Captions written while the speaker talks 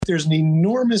There's an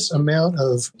enormous amount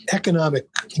of economic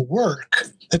work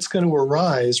that's going to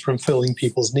arise from filling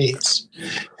people's needs.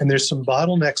 And there's some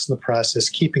bottlenecks in the process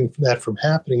keeping that from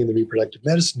happening in the reproductive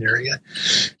medicine area.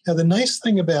 Now, the nice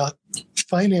thing about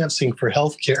financing for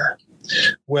healthcare,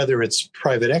 whether it's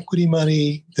private equity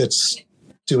money that's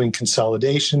doing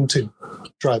consolidation to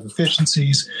drive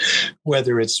efficiencies,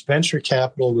 whether it's venture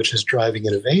capital, which is driving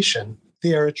innovation,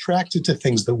 they are attracted to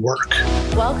things that work.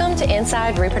 Welcome to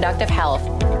Inside Reproductive Health,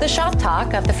 the shop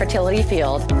talk of the fertility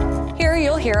field. Here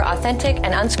you'll hear authentic and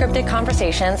unscripted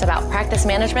conversations about practice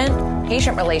management,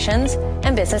 patient relations,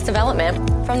 and business development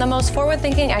from the most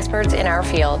forward-thinking experts in our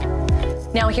field.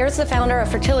 Now here's the founder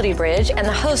of Fertility Bridge and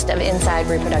the host of Inside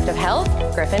Reproductive Health,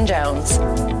 Griffin Jones.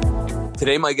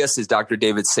 Today, my guest is Dr.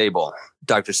 David Sable.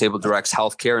 Dr. Sable directs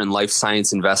healthcare and life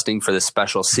science investing for the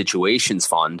Special Situations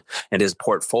Fund and is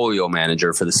portfolio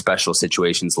manager for the Special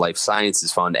Situations Life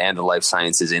Sciences Fund and the Life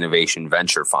Sciences Innovation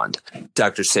Venture Fund.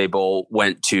 Dr. Sable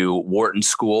went to Wharton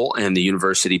School and the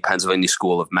University of Pennsylvania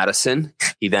School of Medicine.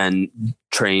 He then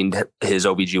trained his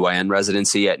OBGYN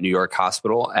residency at New York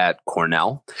Hospital at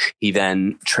Cornell. He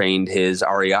then trained his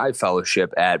REI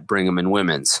fellowship at Brigham and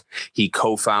Women's. He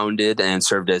co-founded and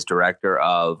served as director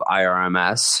of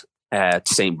IRMS at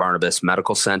St. Barnabas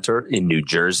Medical Center in New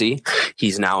Jersey.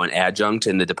 He's now an adjunct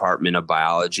in the Department of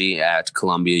Biology at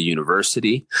Columbia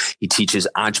University. He teaches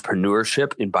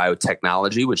entrepreneurship in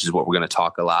biotechnology, which is what we're going to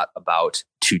talk a lot about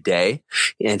today.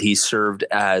 And he served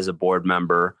as a board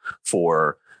member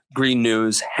for Green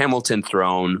News, Hamilton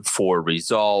Throne, for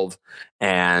Resolve,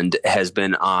 and has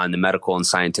been on the medical and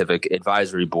scientific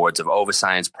advisory boards of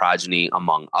Oviscience, Progeny,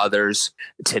 among others.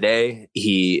 Today,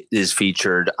 he is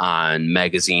featured on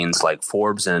magazines like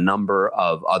Forbes and a number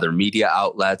of other media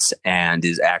outlets and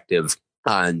is active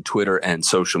on Twitter and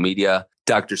social media.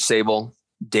 Dr. Sable,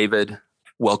 David,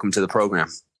 welcome to the program.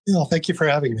 Well, thank you for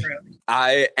having me.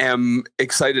 I am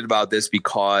excited about this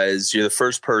because you're the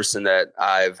first person that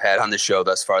I've had on the show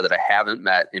thus far that I haven't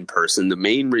met in person. The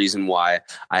main reason why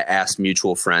I asked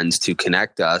mutual friends to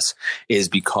connect us is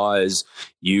because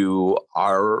you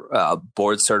are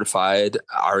board certified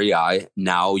REI.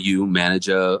 Now you manage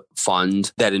a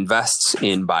fund that invests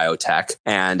in biotech.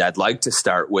 And I'd like to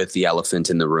start with the elephant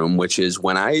in the room, which is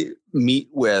when I meet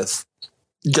with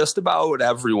just about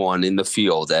everyone in the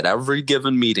field at every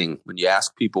given meeting, when you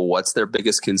ask people what's their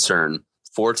biggest concern,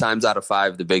 4 times out of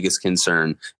 5, the biggest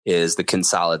concern is the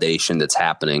consolidation that's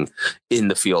happening in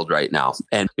the field right now.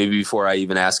 And maybe before I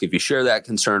even ask if you share that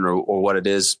concern or what it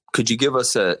is, could you give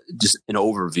us just an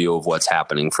overview of what's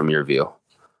happening from your view?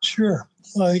 Sure.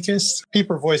 Well, I guess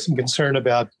people are voicing concern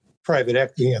about private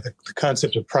equity, the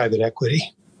concept of private equity,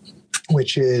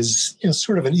 which is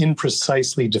sort of an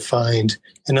imprecisely defined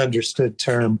and understood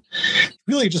term,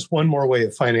 really just one more way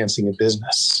of financing a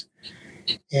business.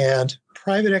 And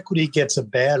private equity gets a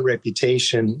bad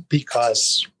reputation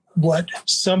because what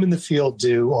some in the field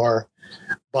do are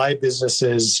buy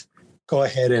businesses, go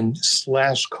ahead and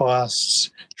slash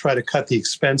costs, try to cut the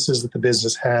expenses that the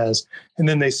business has, and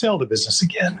then they sell the business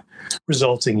again,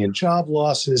 resulting in job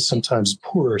losses, sometimes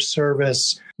poorer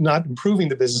service, not improving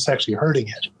the business, actually hurting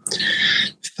it.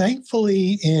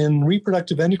 Thankfully, in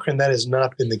reproductive endocrine, that has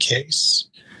not been the case.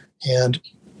 And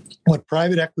what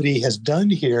private equity has done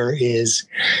here is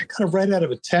kind of right out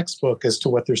of a textbook as to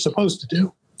what they're supposed to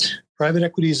do. Private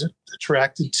equity is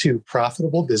attracted to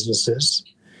profitable businesses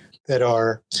that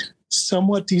are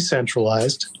somewhat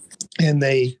decentralized, and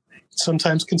they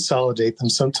sometimes consolidate them,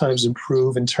 sometimes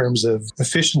improve in terms of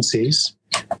efficiencies,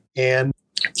 and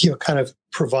kind of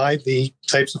provide the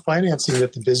types of financing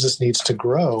that the business needs to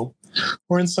grow,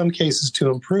 or in some cases to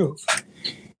improve.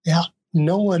 Now,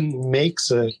 no one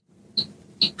makes a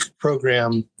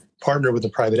program partner with a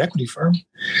private equity firm,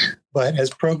 but as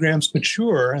programs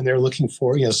mature and they're looking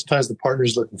for, sometimes the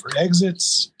partner's looking for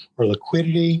exits or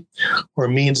liquidity or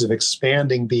means of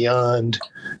expanding beyond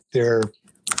their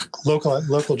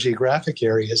local geographic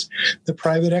areas, the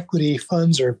private equity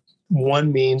funds are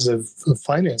one means of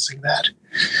financing that.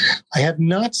 I have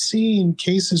not seen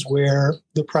cases where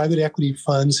the private equity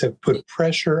funds have put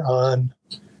pressure on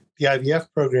the IVF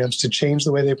programs to change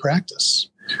the way they practice.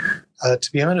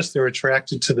 To be honest, they're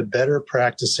attracted to the better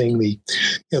practicing,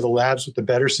 the labs with the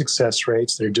better success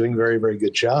rates. They're doing very, very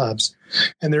good jobs,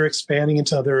 and they're expanding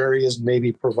into other areas,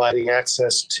 maybe providing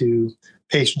access to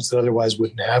patients that otherwise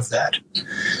wouldn't have that.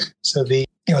 So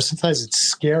sometimes it's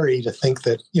scary to think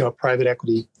that private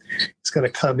equity is going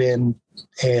to come in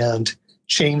and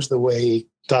change the way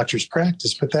doctor's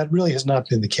practice, but that really has not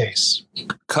been the case.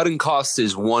 Cutting costs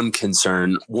is one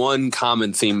concern. One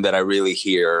common theme that I really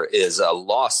hear is a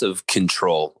loss of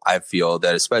control. I feel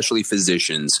that especially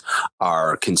physicians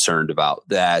are concerned about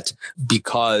that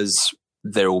because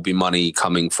there will be money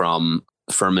coming from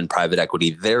firm and private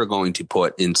equity. They're going to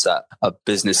put into a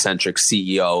business-centric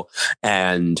CEO.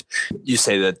 And you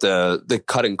say that the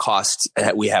cutting costs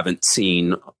that we haven't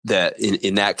seen that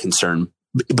in that concern.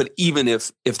 But even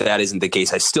if that isn't the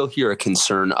case, I still hear a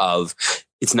concern of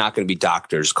it's not going to be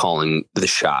doctors calling the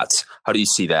shots. How do you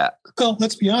see that? Well,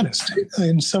 let's be honest.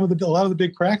 In a lot of the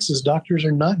big practices, doctors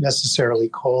are not necessarily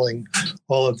calling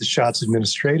all of the shots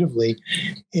administratively.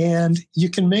 And you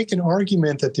can make an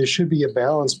argument that there should be a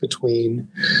balance between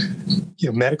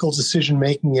medical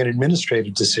decision-making and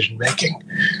administrative decision-making.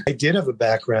 I did have a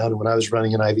background when I was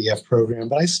running an IVF program,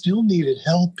 but I still needed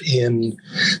help in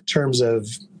terms of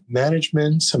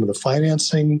management, some of the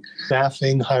financing,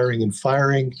 staffing, hiring and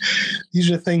firing. These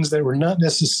are things that were not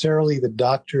necessarily the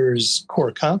doctor's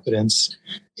core competence.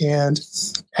 And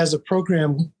as a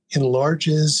program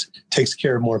enlarges, takes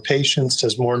care of more patients,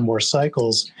 does more and more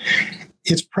cycles,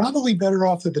 it's probably better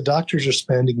off that the doctors are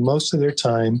spending most of their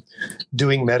time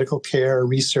doing medical care,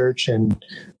 research, and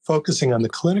focusing on the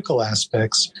clinical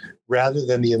aspects rather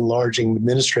than the enlarging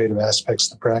administrative aspects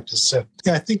of the practice. So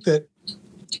I think that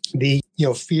the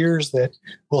fears that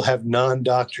we'll have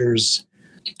non-doctors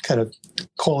kind of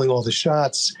calling all the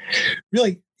shots,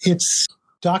 really, it's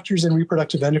doctors and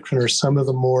reproductive endocrine are some of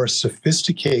the more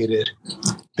sophisticated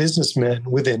businessmen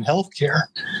within healthcare.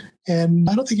 And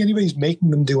I don't think anybody's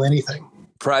making them do anything.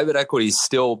 Private equity is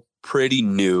still pretty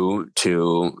new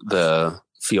to the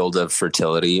field of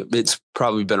fertility. It's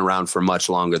probably been around for much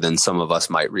longer than some of us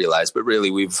might realize, but really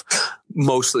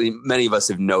many of us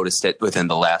have noticed it within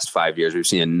the last 5 years. We've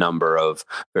seen a number of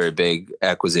very big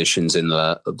acquisitions in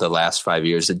the last 5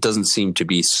 years. It doesn't seem to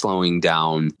be slowing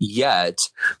down yet.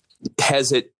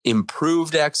 Has it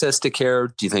improved access to care?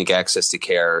 Do you think access to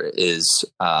care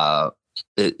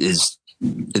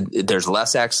there's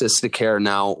less access to care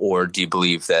now, or do you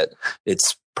believe that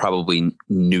it's probably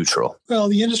neutral? Well,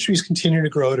 the industry is continuing to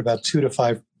grow at about 2 to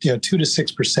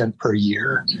 6% per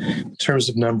year in terms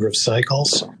of number of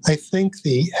cycles. I think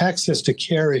the access to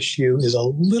care issue is a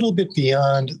little bit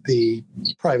beyond the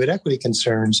private equity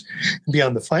concerns,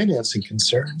 beyond the financing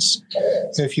concerns.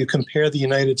 If you compare the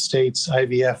United States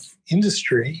IVF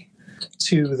industry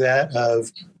to that of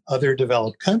other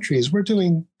developed countries, we're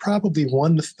doing probably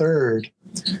 1/3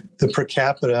 the per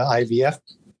capita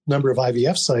number of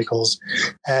IVF cycles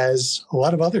as a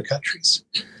lot of other countries.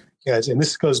 And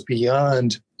this goes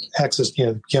beyond access,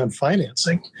 beyond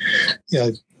financing.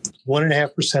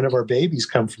 1.5% of our babies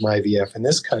come from IVF in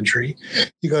this country.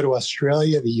 You go to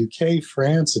Australia, the UK,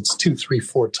 France, it's 2, 3,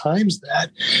 4 times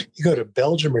that. You go to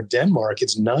Belgium or Denmark,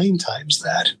 it's 9 times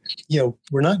that.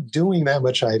 We're not doing that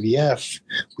much IVF.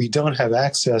 We don't have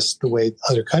access the way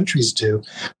other countries do.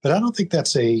 But I don't think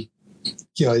that's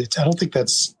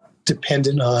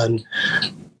dependent on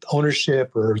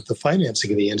ownership or the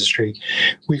financing of the industry.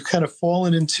 We've kind of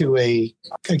fallen into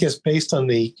based on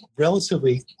the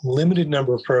relatively limited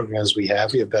number of programs we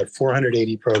have about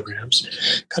 480 programs,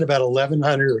 got about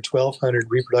 1,100 or 1,200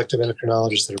 reproductive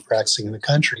endocrinologists that are practicing in the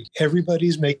country.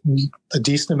 Everybody's making a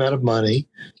decent amount of money.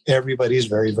 Everybody's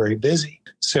very, very busy.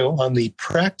 So on the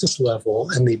practice level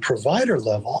and the provider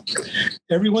level,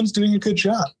 everyone's doing a good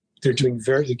job. They're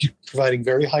providing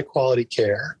very high quality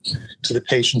care to the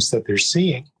patients that they're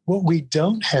seeing. What we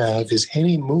don't have is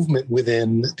any movement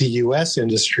within the U.S.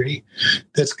 industry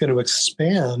that's going to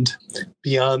expand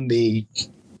beyond the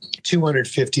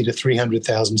 250 to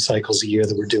 300,000 cycles a year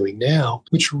that we're doing now,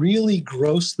 which really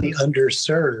grossly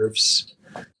underserves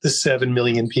the 7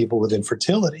 million people with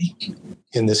infertility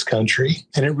in this country.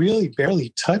 And it really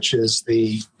barely touches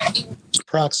the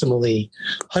approximately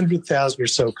 100,000 or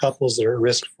so couples that are at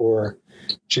risk for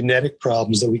genetic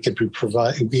problems that we could be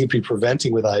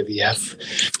preventing with IVF.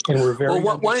 And we're very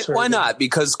why not?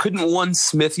 Because couldn't one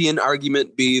Smithian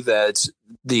argument be that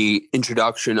the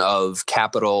introduction of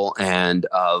capital and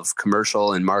of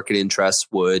commercial and market interests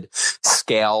would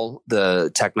scale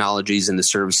the technologies and the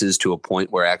services to a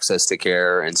point where access to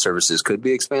care and services could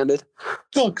be expanded?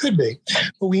 Well, it could be,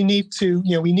 but we need to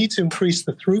increase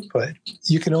the throughput.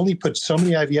 You can only put so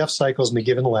many IVF cycles in a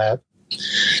given lab.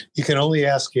 You can only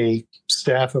ask a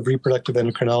staff of reproductive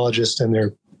endocrinologists and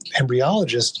their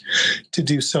embryologists to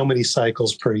do so many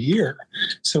cycles per year.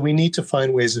 So we need to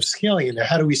find ways of scaling it. Now,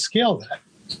 how do we scale that?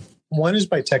 One is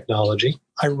by technology.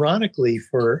 Ironically,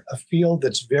 for a field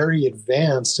that's very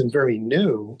advanced and very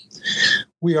new,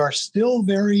 we are still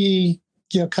very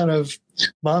kind of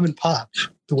mom and pop,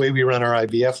 the way we run our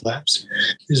IVF labs.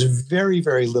 There's very,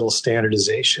 very little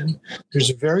standardization. There's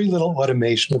very little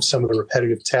automation of some of the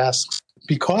repetitive tasks.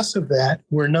 Because of that,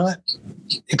 we're not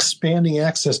expanding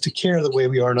access to care the way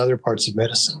we are in other parts of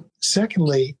medicine.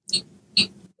 Secondly,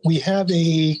 we have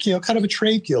a kind of a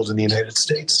trade guild in the United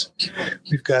States.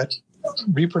 We've got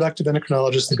reproductive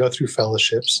endocrinologists that go through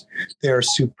fellowships. They are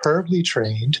superbly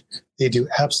trained. They do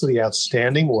absolutely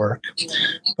outstanding work,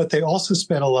 but they also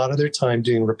spend a lot of their time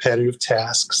doing repetitive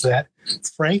tasks that,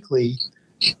 frankly,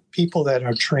 people that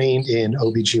are trained in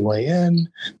OBGYN,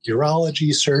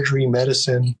 urology, surgery,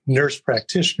 medicine, nurse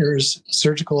practitioners,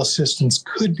 surgical assistants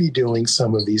could be doing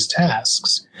some of these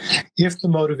tasks if the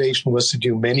motivation was to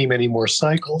do many, many more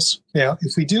cycles. Now,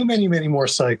 if we do many, many more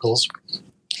cycles,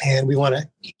 and we want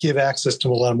to give access to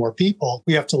a lot more people,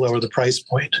 we have to lower the price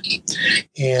point.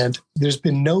 And there's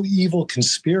been no evil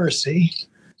conspiracy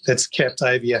that's kept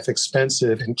IVF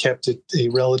expensive and kept it a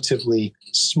relatively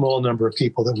small number of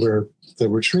people that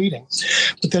we're treating.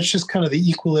 But that's just kind of the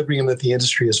equilibrium that the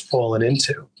industry has fallen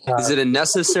into. Is it a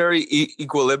necessary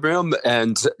equilibrium?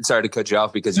 And sorry to cut you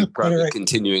off because you're probably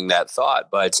continuing that thought,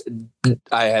 but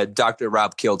I had Dr.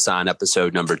 Rob Kiltz on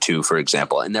episode number 2, for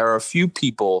example, and there are a few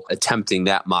people attempting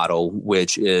that model,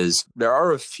 which is there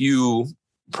are a few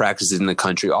practices in the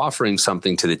country offering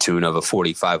something to the tune of a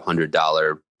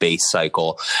 $4,500 base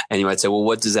cycle. And you might say, well,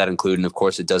 what does that include? And of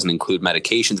course, it doesn't include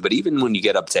medications. But even when you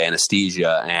get up to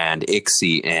anesthesia and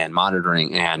ICSI and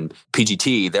monitoring and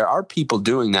PGT, there are people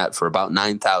doing that for about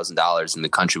 $9,000 in the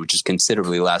country, which is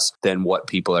considerably less than what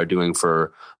people are doing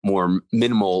for more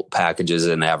minimal packages,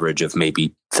 an average of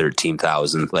maybe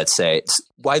 $13,000, let's say.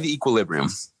 Why the equilibrium?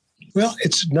 Well,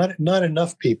 it's not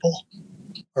enough people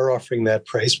are offering that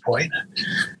price point.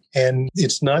 And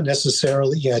it's not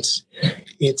necessarily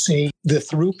the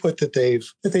throughput that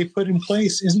they've put in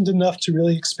place isn't enough to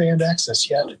really expand access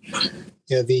yet.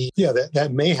 That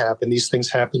may happen. These things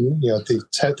happen.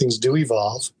 Things do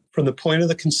evolve. From the point of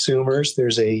the consumers,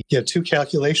 there's two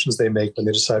calculations they make when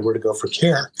they decide where to go for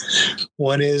care.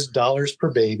 One is dollars per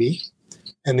baby,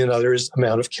 and the other is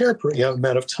amount of care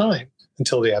amount of time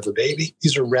until they have the baby.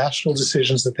 These are rational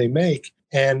decisions that they make.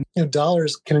 And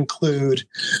dollars can include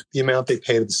the amount they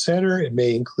pay to the center. It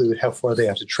may include how far they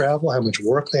have to travel, how much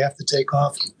work they have to take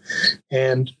off.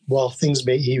 And while things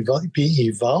may be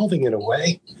evolving in a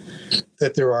way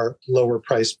that there are lower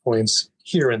price points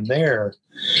here and there,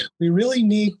 we really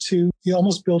need to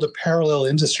almost build a parallel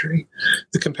industry.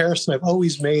 The comparison I've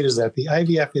always made is that the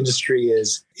IVF industry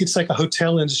it's like a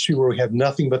hotel industry where we have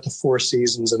nothing but the Four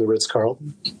Seasons and the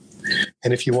Ritz-Carlton.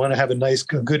 And if you want to have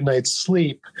a good night's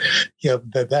sleep,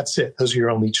 that's it. Those are your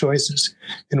only choices.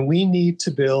 And we need to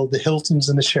build the Hiltons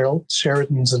and the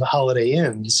Sheratons and the Holiday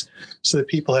Inns so that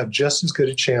people have just as good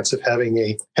a chance of having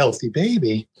a healthy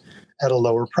baby at a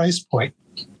lower price point.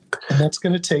 And that's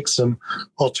going to take some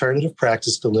alternative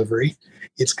practice delivery.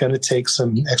 It's going to take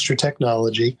some extra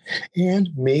technology and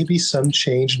maybe some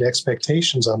change in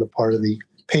expectations on the part of the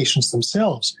patients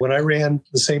themselves. When I ran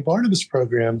the St. Barnabas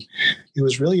program, it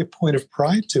was really a point of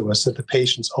pride to us that the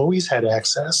patients always had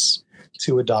access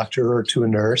to a doctor or to a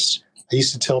nurse. I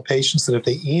used to tell patients that if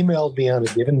they emailed me on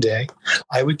a given day,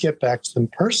 I would get back to them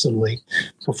personally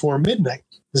before midnight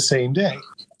the same day.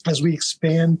 As we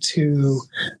expand to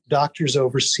doctors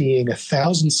overseeing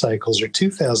 1,000 cycles or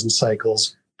 2,000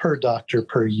 cycles per doctor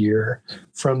per year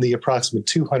from the approximate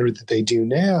 200 that they do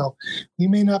now, we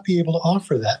may not be able to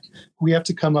offer that. We have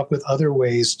to come up with other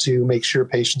ways to make sure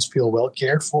patients feel well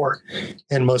cared for,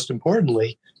 and most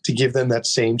importantly, to give them that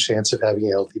same chance of having a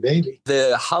healthy baby.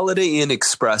 The Holiday Inn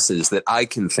Expresses that I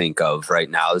can think of right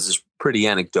now, this is pretty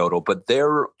anecdotal, but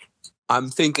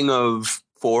I'm thinking of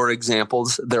 4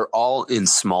 examples. They're all in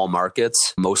small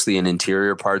markets, mostly in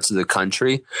interior parts of the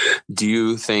country. Do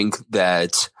you think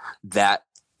that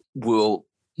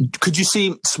could you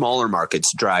see smaller markets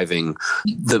driving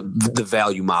the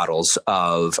value models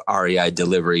of REI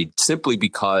delivery, simply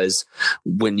because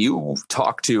when you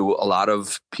talk to a lot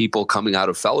of people coming out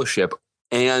of fellowship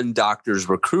and doctors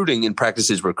recruiting and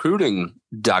practices recruiting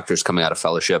doctors coming out of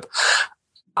fellowship,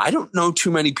 I don't know too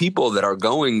many people that are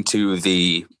going to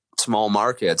the small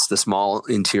markets, the small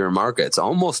interior markets.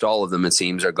 Almost all of them, it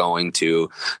seems, are going to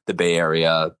the Bay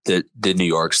Area, the New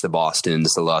Yorks, the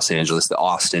Bostons, the Los Angeles, the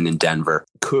Austin, and Denver.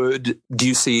 Do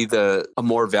you see a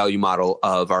more value model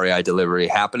of REI delivery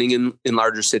happening in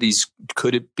larger cities?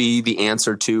 Could it be the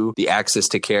answer to the access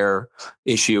to care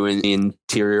issue in the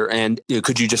interior? And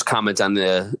could you just comment on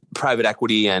the private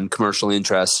equity and commercial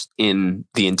interest in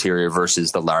the interior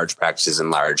versus the large practices and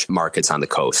large markets on the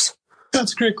coast?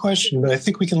 That's a great question, but I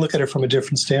think we can look at it from a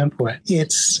different standpoint.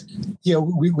 It's,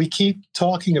 we keep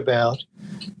talking about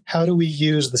how do we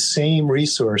use the same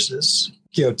resources,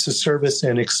 to service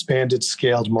an expanded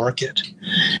scaled market.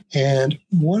 And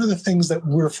one of the things that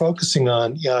we're focusing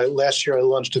on, last year I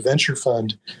launched a venture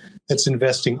fund that's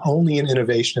investing only in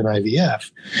innovation in IVF.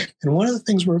 And one of the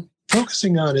things we're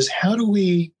focusing on is how do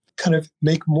we kind of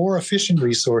make more efficient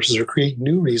resources or create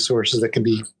new resources that can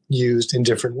be used in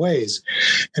different ways.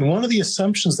 And one of the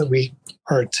assumptions that we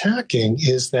are attacking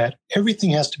is that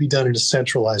everything has to be done in a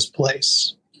centralized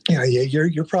place.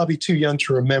 You're probably too young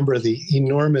to remember the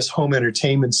enormous home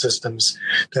entertainment systems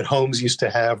that homes used to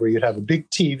have, where you'd have a big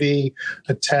TV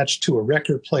attached to a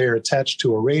record player, attached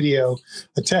to a radio,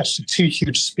 attached to two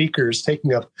huge speakers,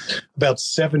 taking up about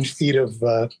 7 feet of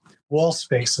wall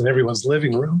space in everyone's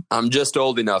living room. I'm just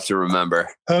old enough to remember.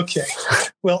 Okay.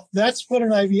 Well, that's what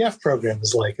an IVF program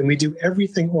is like. And we do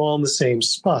everything all in the same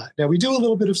spot. Now, we do a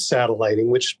little bit of satelliting,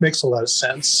 which makes a lot of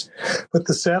sense. But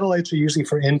the satellites are usually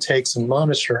for intakes and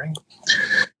monitoring.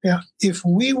 Now, if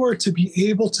we were to be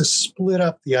able to split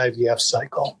up the IVF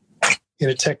cycle in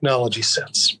a technology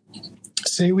sense,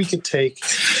 say we could take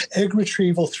egg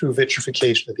retrieval through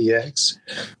vitrification of the eggs,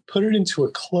 put it into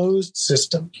a closed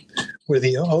system where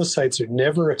the oocytes are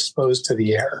never exposed to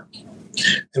the air.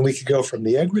 And we could go from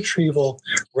the egg retrieval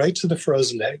right to the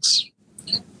frozen eggs,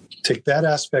 take that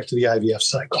aspect of the IVF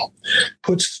cycle,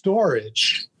 put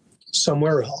storage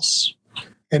somewhere else,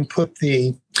 and put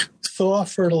the thaw,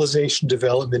 fertilization,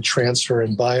 development, transfer,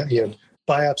 and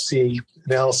biopsy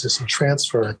analysis and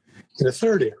transfer in a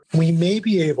third area. We may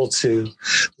be able to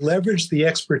leverage the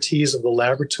expertise of the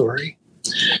laboratory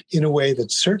in a way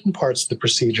that certain parts of the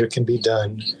procedure can be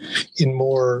done in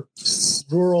more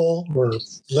rural or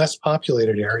less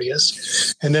populated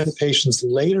areas. And then the patients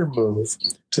later move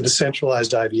to the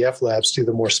centralized IVF labs to do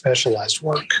the more specialized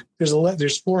work. There's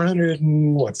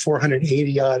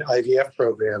 480 odd IVF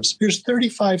programs. There's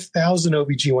 35,000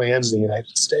 OBGYNs in the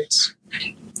United States.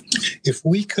 If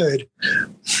we could,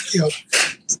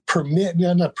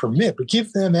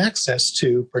 give them access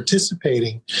to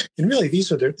participating, and really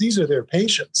these are their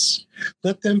patients.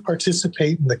 Let them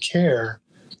participate in the care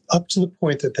up to the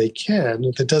point that they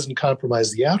can, that doesn't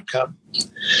compromise the outcome.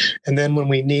 And then when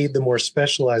we need the more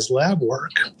specialized lab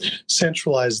work,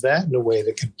 centralize that in a way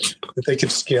that they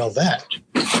could scale that.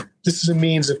 This is a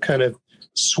means of kind of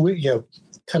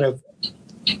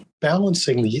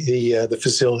balancing the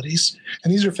facilities.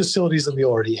 And these are facilities that we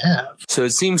already have. So it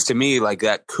seems to me like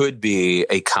that could be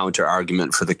a counter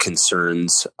argument for the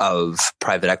concerns of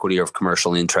private equity or of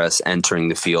commercial interests entering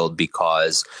the field,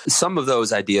 because some of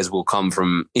those ideas will come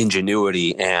from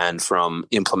ingenuity and from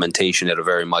implementation at a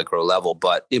very micro level,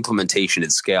 but implementation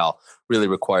at scale really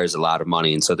requires a lot of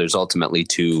money. And so there's ultimately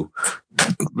two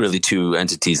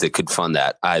entities that could fund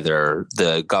that, either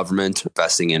the government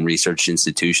investing in research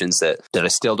institutions that I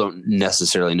still don't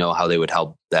necessarily know how they would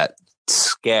help that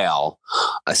scale.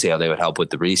 I see how they would help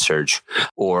with the research,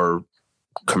 or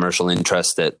commercial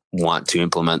interests that want to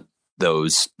implement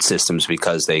those systems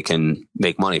because they can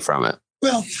make money from it.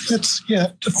 Well,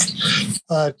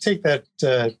 take that,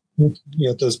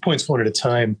 those points one at a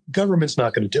time. Government's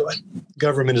not going to do it.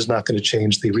 Government is not going to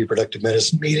change the reproductive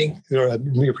medicine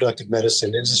reproductive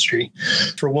medicine industry.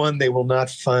 For one, they will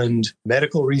not fund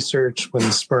medical research when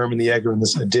the sperm and the egg are in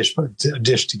a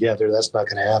dish together. That's not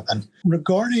going to happen.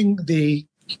 Regarding the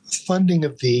funding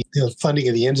of the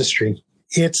industry,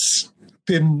 it's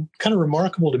been kind of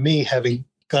remarkable to me, having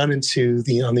gone into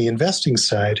on the investing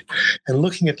side and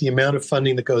looking at the amount of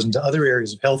funding that goes into other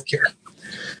areas of healthcare.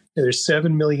 There's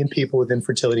 7 million people with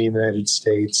infertility in the United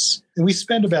States, and we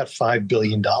spend about $5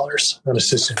 billion on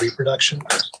assisted reproduction.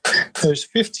 There's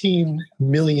 15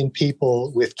 million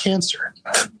people with cancer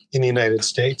in the United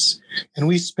States, and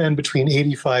we spend between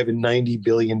 $85 and $90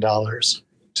 billion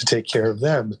to take care of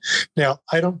them. Now,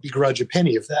 I don't begrudge a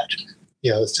penny of that.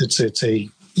 It's the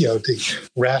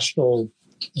rational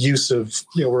use of,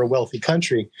 we're a wealthy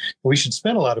country. We should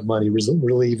spend a lot of money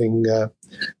relieving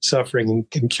suffering and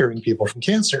curing people from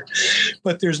cancer.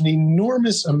 But there's an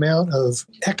enormous amount of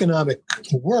economic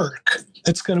work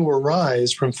that's going to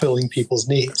arise from filling people's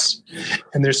needs.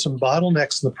 And there's some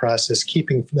bottlenecks in the process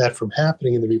keeping that from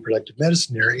happening in the reproductive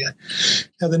medicine area.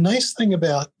 Now, the nice thing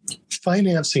about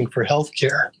financing for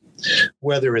healthcare,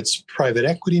 whether it's private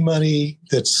equity money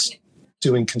that's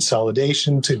doing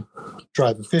consolidation to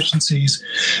drive efficiencies,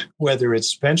 whether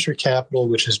it's venture capital,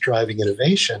 which is driving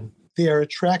innovation, they are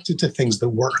attracted to things that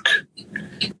work.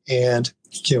 And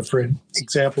for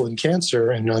example, in cancer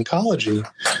and oncology,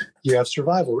 you have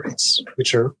survival rates,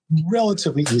 which are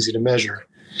relatively easy to measure.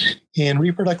 In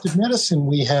reproductive medicine,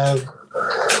 we have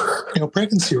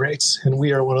pregnancy rates, and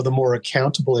we are one of the more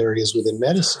accountable areas within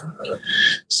medicine,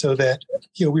 so that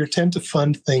we tend to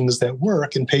fund things that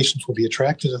work, and patients will be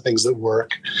attracted to things that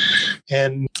work.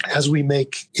 And as we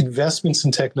make investments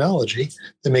in technology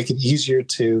that make it easier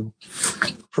to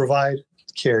provide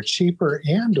care cheaper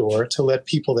and or to let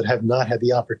people that have not had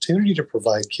the opportunity to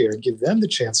provide care, give them the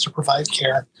chance to provide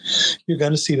care, you're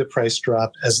going to see the price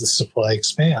drop as the supply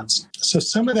expands. So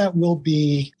some of that will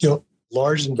be,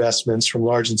 large investments from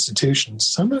large institutions.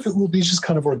 Some of it will be just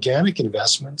kind of organic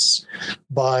investments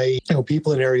by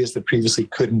people in areas that previously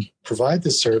couldn't provide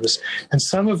this service. And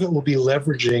some of it will be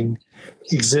leveraging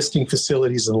existing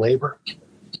facilities and labor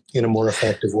in a more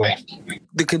effective way.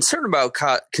 The concern about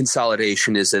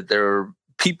consolidation is that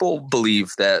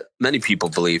many people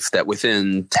believe that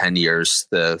within 10 years,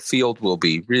 the field will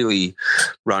be really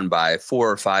run by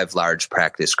 4 or 5 large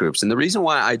practice groups. And the reason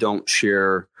why I don't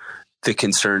share the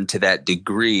concern to that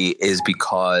degree is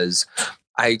because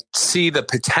I see the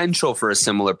potential for a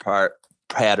similar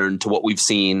pattern to what we've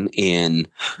seen in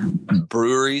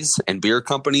breweries and beer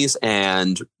companies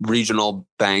and regional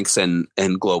banks and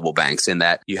global banks, in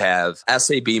that you have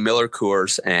SAB, Miller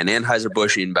Coors, and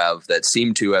Anheuser-Busch InBev that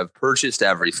seem to have purchased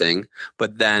everything,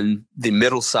 but then the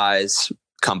middle-size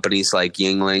companies like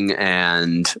Yuengling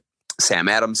and Sam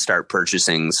Adams start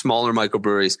purchasing smaller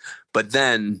microbreweries, but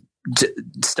then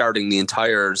starting the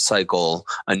entire cycle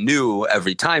anew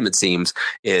every time, it seems,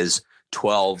 is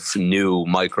 12 new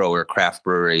micro or craft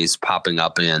breweries popping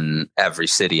up in every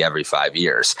city every 5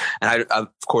 years. And of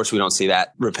course, we don't see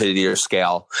that rapidity or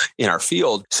scale in our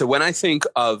field. So when I think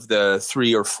of the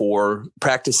 3 or 4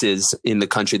 practices in the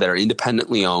country that are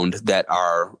independently owned, that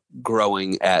are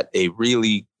growing at a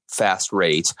really fast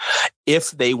rate, if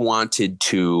they wanted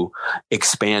to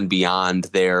expand beyond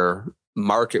their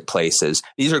marketplaces,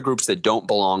 these are groups that don't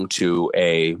belong to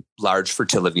a large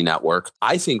fertility network.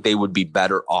 I think they would be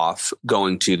better off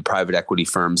going to the private equity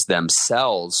firms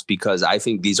themselves, because I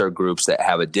think these are groups that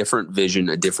have a different vision,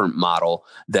 a different model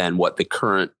than what the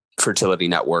current fertility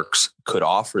networks could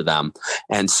offer them.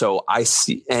 And so I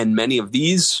see, and many of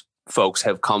these folks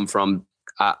have come from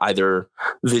either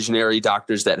visionary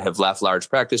doctors that have left large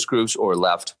practice groups or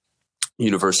left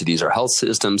universities or health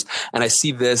systems. And I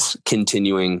see this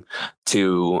continuing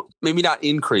to maybe not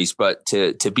increase, but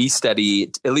to be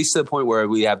steady, at least to the point where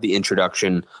we have the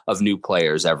introduction of new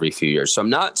players every few years. So I'm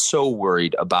not so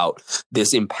worried about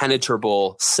this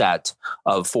impenetrable set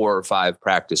of 4 or 5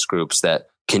 practice groups that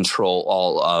control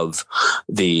all of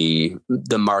the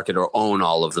market or own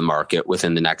all of the market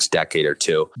within the next decade or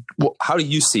two. How do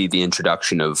you see the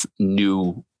introduction of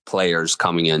new players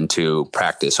coming into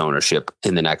practice ownership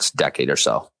in the next decade or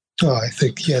so? Oh, I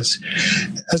think yes.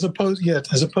 As opposed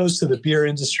to the beer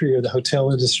industry or the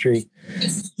hotel industry,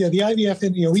 the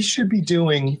IVF, we should be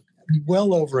doing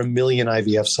well over 1 million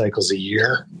IVF cycles a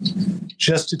year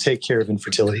just to take care of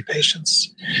infertility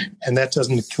patients, and that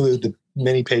doesn't include the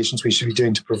many patients we should be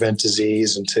doing to prevent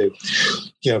disease and to,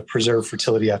 preserve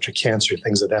fertility after cancer,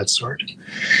 things of that sort.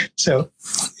 So,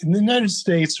 in the United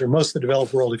States or most of the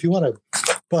developed world, if you want a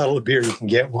bottle of beer, you can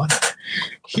get one.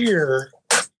 Here,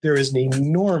 there is an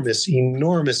enormous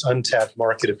untapped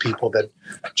market of people that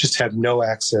just have no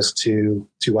access to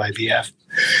IVF.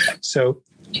 So,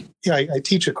 I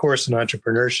teach a course in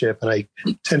entrepreneurship, and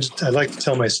I like to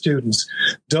tell my students,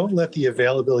 don't let the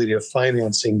availability of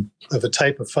a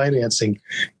type of financing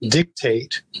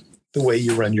dictate the way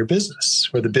you run your business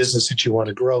or the business that you want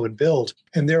to grow and build.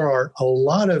 And there are a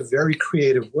lot of very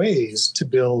creative ways to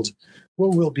build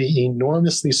what will be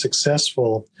enormously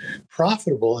successful,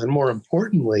 profitable, and more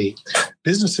importantly,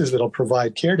 businesses that'll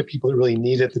provide care to people that really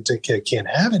need it, that can't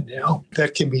have it now.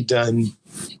 That can be done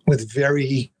with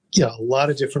a lot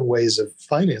of different ways of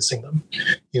financing them,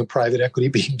 private equity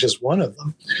being just one of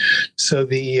them. So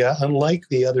unlike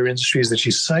the other industries that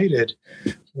you cited,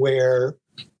 where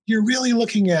you're really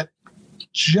looking at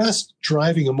just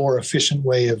driving a more efficient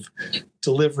way of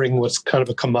delivering what's kind of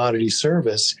a commodity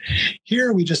service,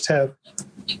 here we just have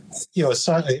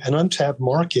an untapped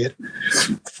market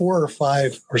 4 or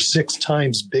 5 or 6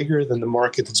 times bigger than the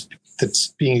market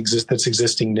that's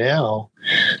existing now,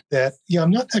 that I'm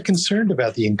not that concerned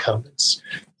about the incumbents.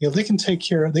 They can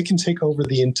take over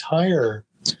the entire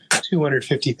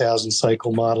 250,000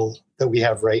 cycle model that we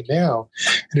have right now.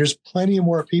 And there's plenty of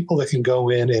more people that can go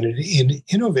in and in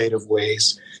innovative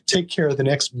ways take care of the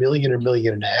next 1 million or 1.5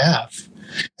 million.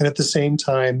 And at the same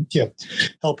time,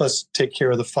 help us take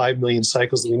care of the 5 million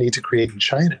cycles that we need to create in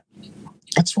China.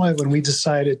 That's why when we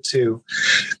decided to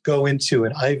go into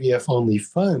an IVF-only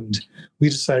fund, we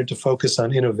decided to focus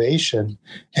on innovation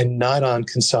and not on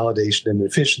consolidation and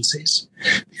efficiencies,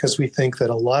 because we think that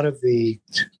a lot of the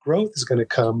growth is going to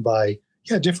come by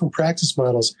different practice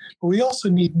models, but we also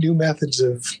need new methods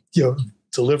of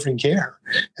delivering care.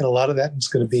 And a lot of that is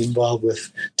going to be involved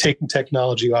with taking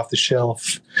technology off the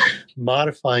shelf,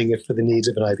 modifying it for the needs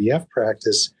of an IVF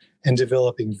practice, and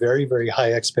developing very, very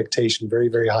high expectation, very,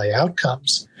 very high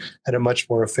outcomes at a much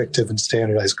more effective and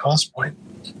standardized cost point.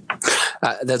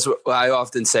 That's what I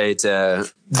often say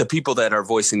to the people that are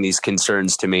voicing these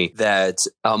concerns to me, that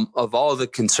of all the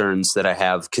concerns that I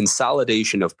have,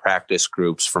 consolidation of practice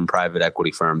groups from private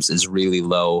equity firms is really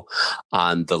low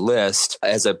on the list.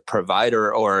 As a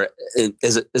provider, or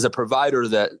as a provider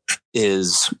that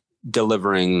is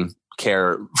delivering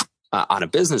care on a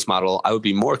business model, I would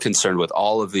be more concerned with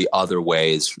all of the other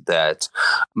ways that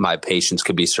my patients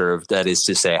could be served. That is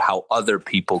to say, how other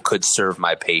people could serve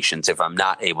my patients if I'm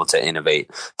not able to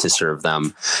innovate to serve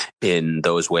them in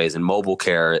those ways. And mobile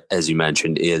care, as you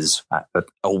mentioned, is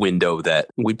a window that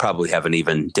we probably haven't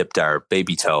even dipped our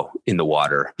baby toe in the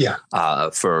water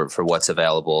for what's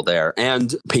available there.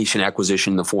 And patient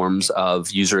acquisition in the forms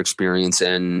of user experience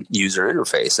and user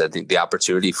interface. I think the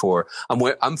opportunity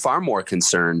I'm far more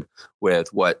concerned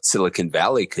with what Silicon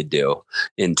Valley could do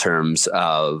in terms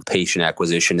of patient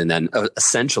acquisition and then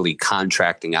essentially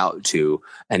contracting out to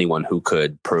anyone who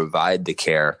could provide the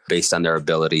care based on their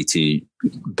ability to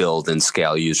build and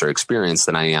scale user experience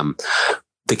than I am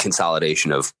the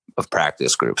consolidation of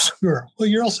practice groups. Sure. Well,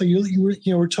 you're also,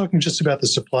 we're talking just about the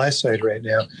supply side right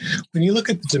now. When you look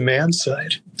at the demand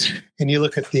side and you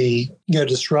look at the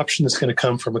disruption that's going to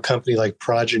come from a company like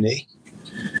Progyny,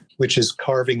 which is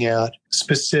carving out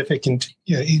specific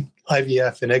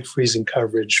IVF and egg freezing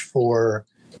coverage for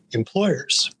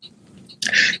employers.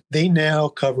 They now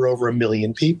cover over 1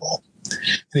 million people.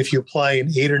 And if you apply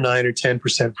an 8 or 9 or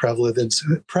 10%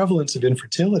 prevalence of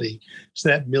infertility to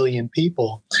that 1 million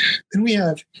people, then we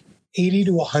have 80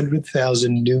 to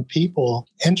 100,000 new people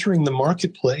entering the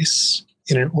marketplace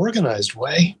in an organized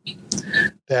way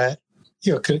that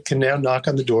can now knock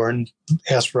on the door and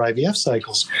ask for IVF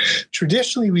cycles.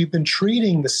 Traditionally, we've been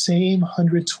treating the same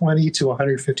 120 to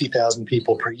 150,000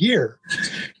 people per year,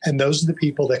 and those are the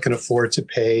people that can afford to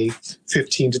pay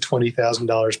 $15,000 to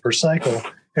 $20,000 per cycle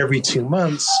every 2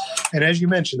 months. And as you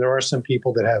mentioned, there are some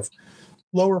people that have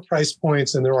lower price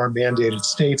points, and there are mandated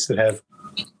states that have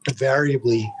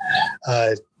variably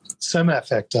some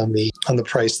effect on the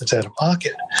price that's out of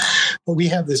pocket. But we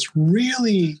have this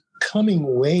really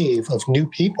coming wave of new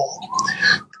people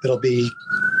that'll be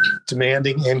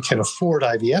demanding and can afford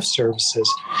IVF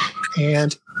services.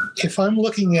 And if I'm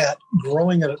looking at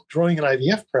growing an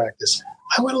IVF practice,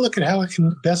 I want to look at how I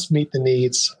can best meet the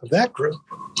needs of that group,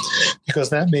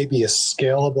 because that may be a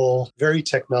scalable, very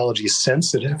technology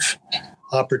sensitive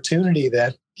opportunity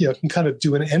that can kind of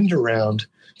do an end around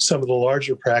some of the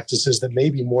larger practices that may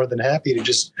be more than happy to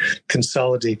just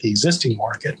consolidate the existing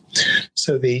market.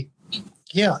 So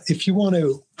if you want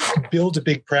to build a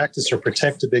big practice or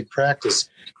protect a big practice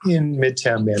in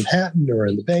Midtown Manhattan or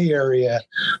in the Bay Area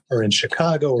or in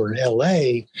Chicago or in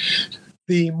LA,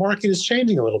 the market is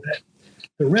changing a little bit.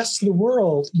 The rest of the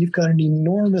world, you've got an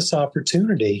enormous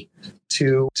opportunity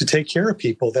to take care of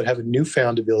people that have a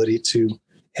newfound ability to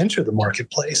enter the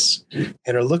marketplace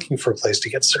and are looking for a place to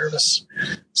get service.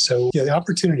 So the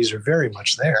opportunities are very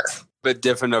much there. Bit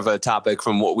different of a topic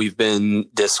from what we've been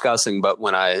discussing, but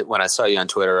when I saw you on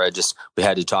Twitter, we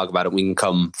had to talk about it. We can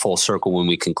come full circle when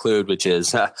we conclude, which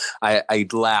is I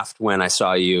laughed when I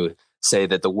saw you say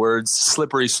that the words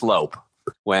 "slippery slope"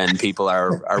 when people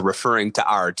are referring to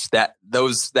art, that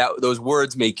those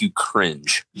words make you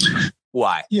cringe.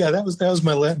 Why? Yeah, that was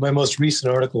my most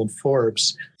recent article in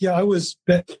Forbes. Yeah, I was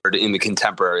in the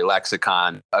contemporary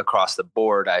lexicon across the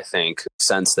board. I think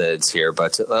sense that it's here,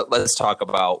 but let's talk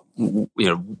about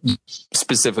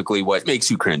specifically what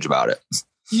makes you cringe about it.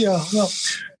 Yeah, well,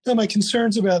 my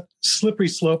concerns about slippery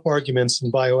slope arguments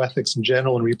in bioethics in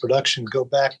general and reproduction go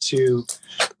back to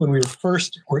when we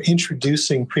first were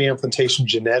introducing pre-implantation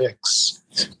genetics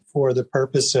for the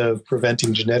purpose of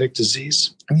preventing genetic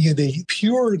disease. The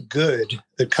pure good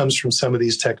that comes from some of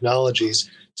these technologies,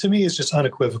 to me, is just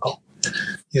unequivocal.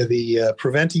 The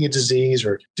preventing a disease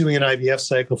or doing an IVF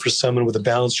cycle for someone with a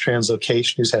balanced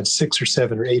translocation who's had 6 or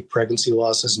 7 or 8 pregnancy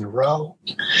losses in a row,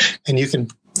 and you can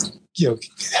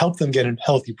help them get a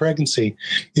healthy pregnancy,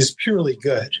 is purely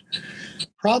good.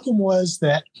 Problem was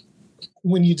that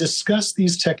when you discuss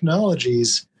these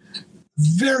technologies,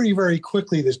 very, very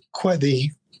quickly, the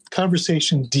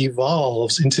conversation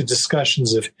devolves into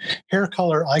discussions of hair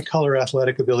color, eye color,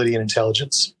 athletic ability, and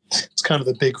intelligence. It's kind of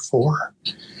the big four.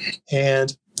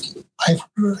 And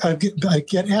I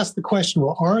get asked the question,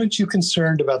 well, aren't you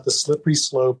concerned about the slippery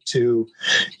slope to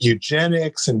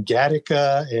eugenics and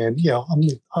Gattaca and,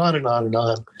 on and on and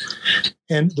on.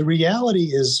 And the reality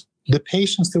is the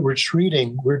patients that we're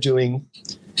treating, we're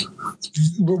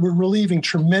relieving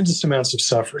tremendous amounts of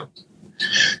suffering.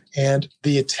 And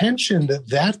the attention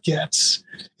that gets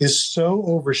is so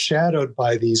overshadowed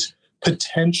by these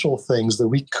potential things that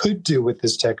we could do with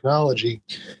this technology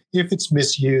if it's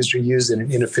misused or used in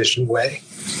an inefficient way.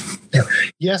 Now,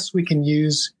 yes, we can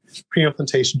use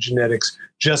pre-implantation genetics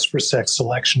just for sex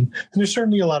selection, and there's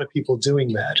certainly a lot of people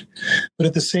doing that. But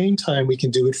at the same time, we can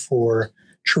do it for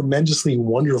tremendously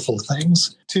wonderful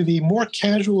things. To the more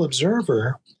casual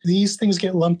observer, these things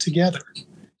get lumped together,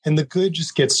 and the good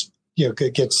just gets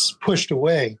pushed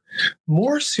away.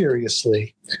 More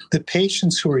seriously, the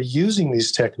patients who are using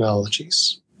these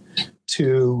technologies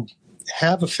to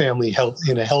have a family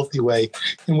in a healthy way,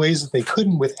 in ways that they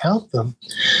couldn't without them,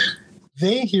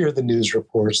 they hear the news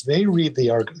reports, they read the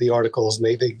articles, and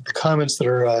the comments that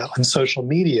are on social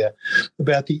media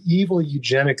about the evil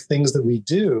eugenic things that we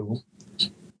do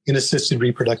in assisted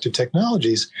reproductive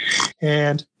technologies.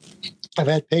 And I've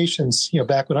had patients,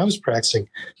 back when I was practicing,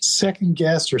 second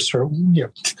guess or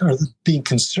or being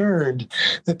concerned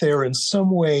that they were in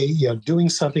some way, doing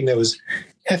something that was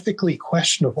ethically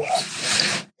questionable.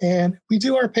 And we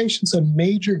do our patients a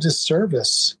major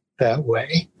disservice that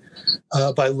way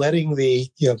by letting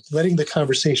the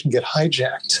conversation get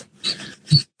hijacked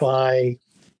by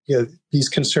these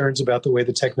concerns about the way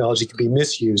the technology can be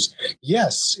misused.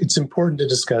 Yes, it's important to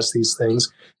discuss these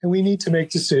things, and we need to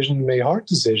make hard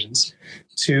decisions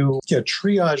to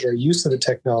triage our use of the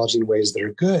technology in ways that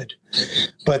are good.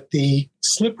 But the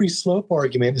slippery slope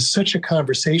argument is such a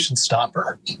conversation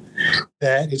stopper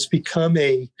that it's become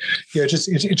it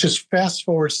just fast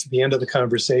forwards to the end of the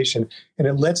conversation, and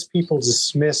it lets people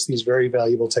dismiss these very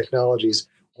valuable technologies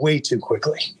way too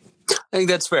quickly. I think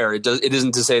that's fair. It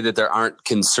isn't to say that there aren't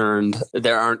concerns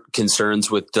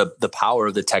with the power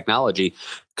of the technology.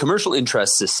 Commercial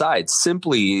interests aside,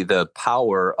 simply the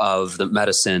power of the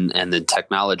medicine and the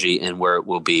technology and where it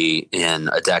will be in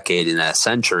a decade, in a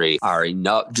century, are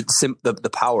enough.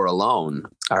 The power alone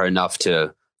are enough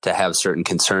to have certain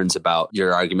concerns about.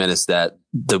 Your argument is that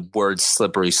the word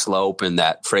slippery slope and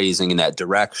that phrasing in that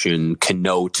direction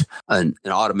connote an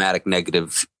automatic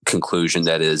negative conclusion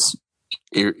that is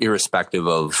irrespective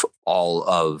of all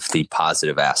of the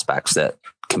positive aspects that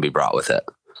can be brought with it.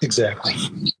 Exactly.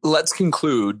 Let's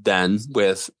conclude then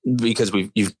because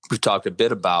we've talked a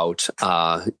bit about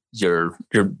your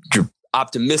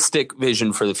optimistic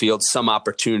vision for the field, some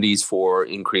opportunities for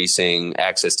increasing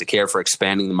access to care, for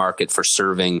expanding the market, for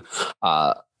serving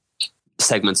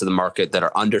segments of the market that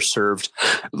are underserved.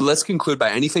 Let's conclude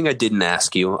by anything I didn't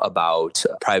ask you about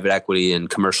private equity and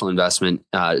commercial investment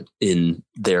in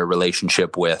their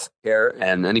relationship with care,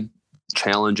 and any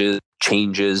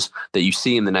changes that you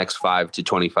see in the next 5 to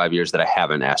 25 years that I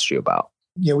haven't asked you about.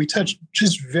 We touched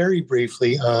just very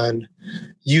briefly on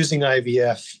using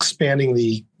IVF, expanding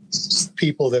the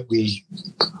people that we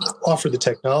offer the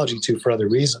technology to for other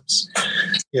reasons.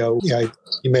 You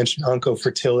mentioned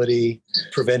oncofertility,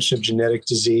 prevention of genetic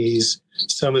disease,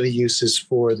 some of the uses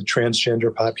for the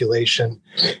transgender population.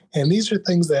 And these are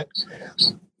things that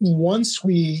once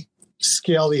we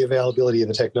scale the availability of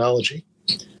the technology,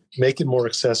 make it more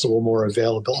accessible, more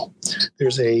available,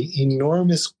 there's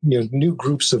enormous new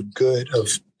groups of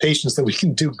patients that we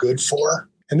can do good for.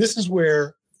 And this is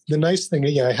where the nice thing,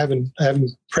 I haven't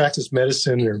practiced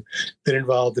medicine or been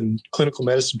involved in clinical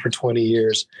medicine for 20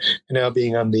 years, and now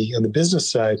being on the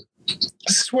business side,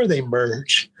 this is where they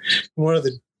merge. And one of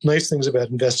the nice things about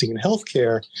investing in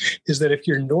healthcare is that if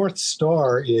your North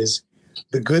Star is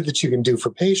the good that you can do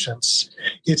for patients,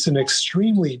 it's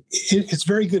it's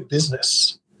very good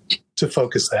business to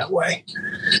focus that way.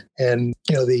 And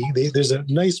there's a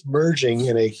nice merging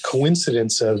and a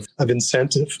coincidence of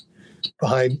incentive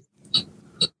behind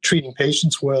treating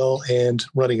patients well and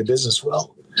running a business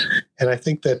well. And I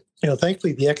think that,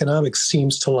 thankfully, the economics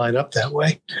seems to line up that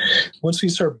way. Once we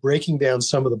start breaking down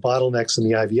some of the bottlenecks in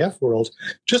the IVF world,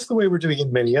 just the way we're doing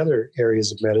in many other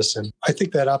areas of medicine, I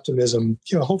think that optimism,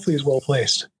 hopefully is well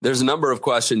placed. There's a number of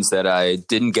questions that I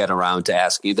didn't get around to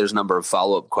ask you. There's a number of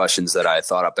follow-up questions that I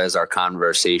thought up as our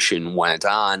conversation went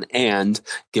on. And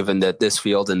given that this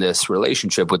field and this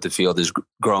relationship with the field is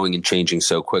growing and changing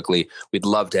so quickly, we'd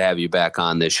love to have you back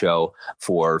on this show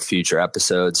for future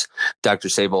episodes. Dr.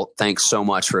 Sabol, thanks so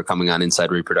much for coming on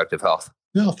Inside Reproductive Health.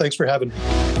 No, thanks for having me.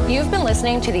 You've been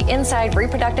listening to the Inside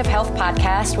Reproductive Health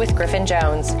podcast with Griffin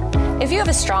Jones. If you have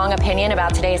a strong opinion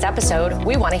about today's episode,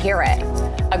 we want to hear it.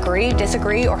 Agree,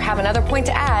 disagree, or have another point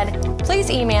to add,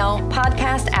 please email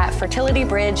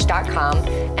podcast@fertilitybridge.com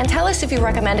and tell us if you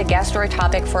recommend a guest or a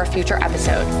topic for a future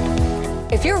episode.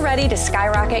 If you're ready to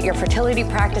skyrocket your fertility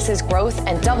practice's growth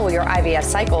and double your IVF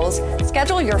cycles,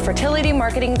 schedule your fertility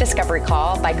marketing discovery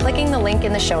call by clicking the link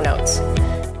in the show notes.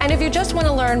 And if you just want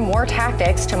to learn more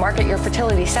tactics to market your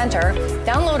fertility center,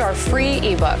 download our free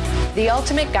ebook, The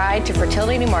Ultimate Guide to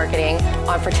Fertility Marketing,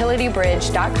 on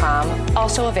fertilitybridge.com,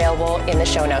 also available in the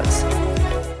show notes.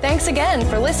 Thanks again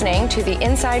for listening to the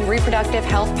Inside Reproductive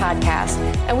Health podcast,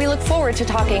 and we look forward to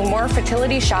talking more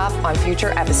fertility shop on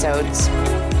future episodes.